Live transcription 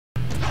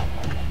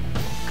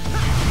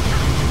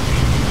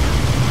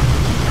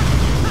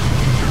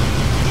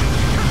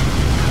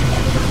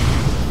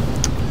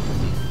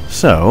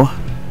So,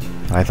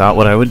 I thought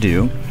what I would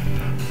do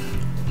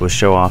was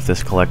show off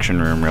this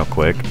collection room real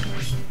quick.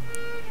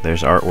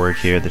 There's artwork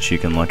here that you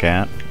can look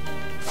at.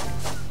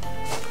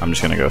 I'm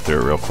just gonna go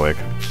through it real quick.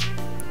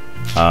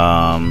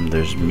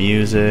 There's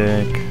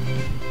music,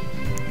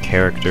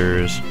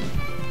 characters,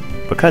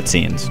 but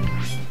cutscenes.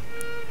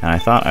 And I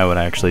thought I would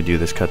actually do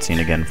this cutscene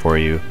again for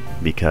you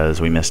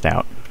because we missed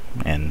out,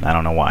 and I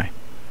don't know why.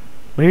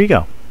 But here you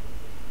go.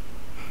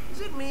 Is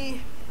it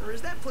me, or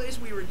is that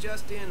place we were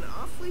just in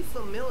awfully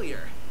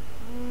familiar?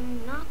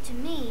 Not to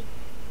me.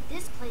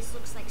 This place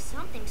looks like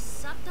something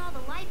sucked all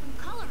the life and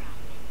color out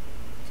of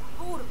it.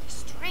 Totally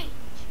strange.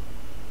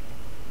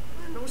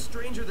 No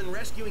stranger than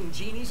rescuing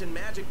genies in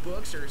magic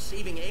books or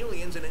saving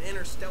aliens in an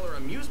interstellar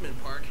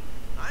amusement park.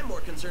 I'm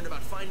more concerned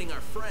about finding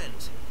our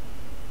friends.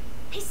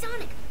 Hey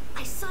Sonic,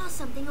 I saw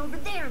something over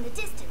there in the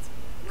distance.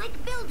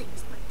 Like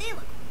buildings, but they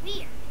look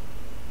weird.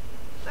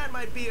 That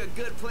might be a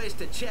good place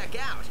to check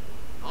out.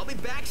 I'll be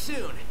back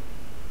soon.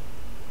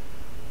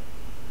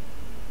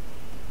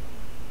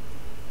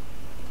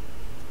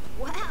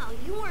 Wow,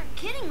 you weren't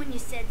kidding when you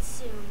said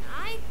soon.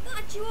 I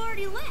thought you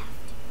already left.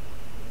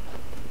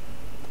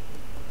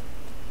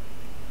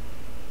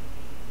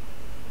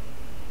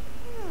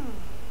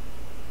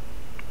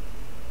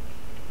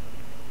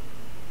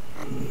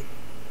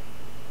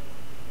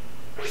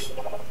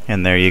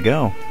 And there you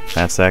go.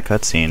 That's that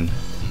cutscene.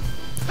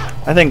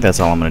 I think that's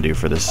all I'm going to do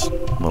for this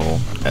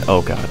little,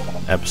 oh god,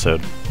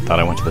 episode.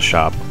 Thought I went to the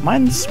shop.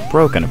 Mine's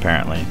broken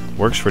apparently.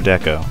 Works for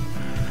deco.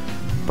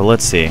 But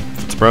let's see.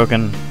 If it's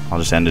broken, I'll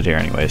just end it here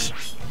anyways.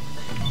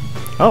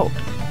 Oh!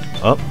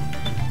 Oh!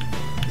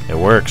 It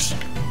works.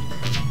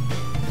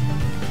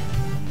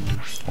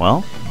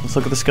 Well, let's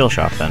look at the skill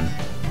shop then.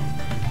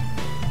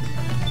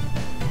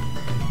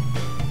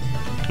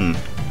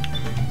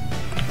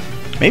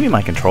 Maybe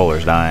my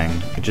controller's dying.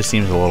 It just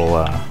seems a little,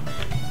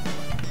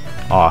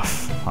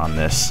 off on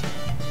this.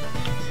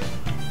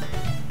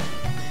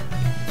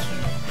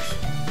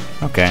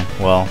 Okay,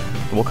 well,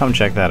 we'll come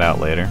check that out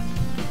later.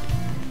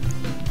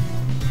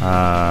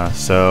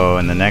 So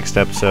in the next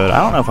episode, I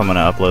don't know if I'm going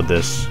to upload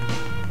this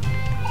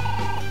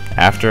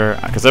after,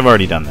 because I've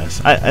already done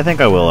this. I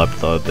think I will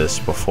upload this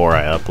before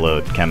I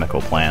upload Chemical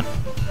Plant.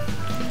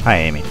 Hi,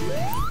 Amy.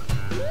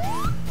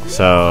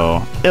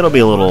 So it'll be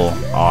a little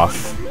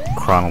off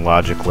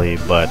chronologically,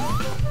 but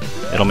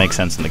it'll make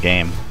sense in the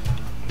game.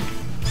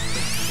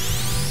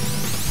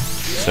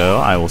 So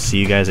I will see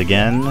you guys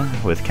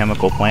again with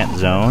Chemical Plant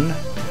Zone,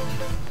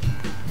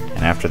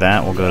 and after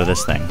that we'll go to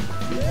this thing.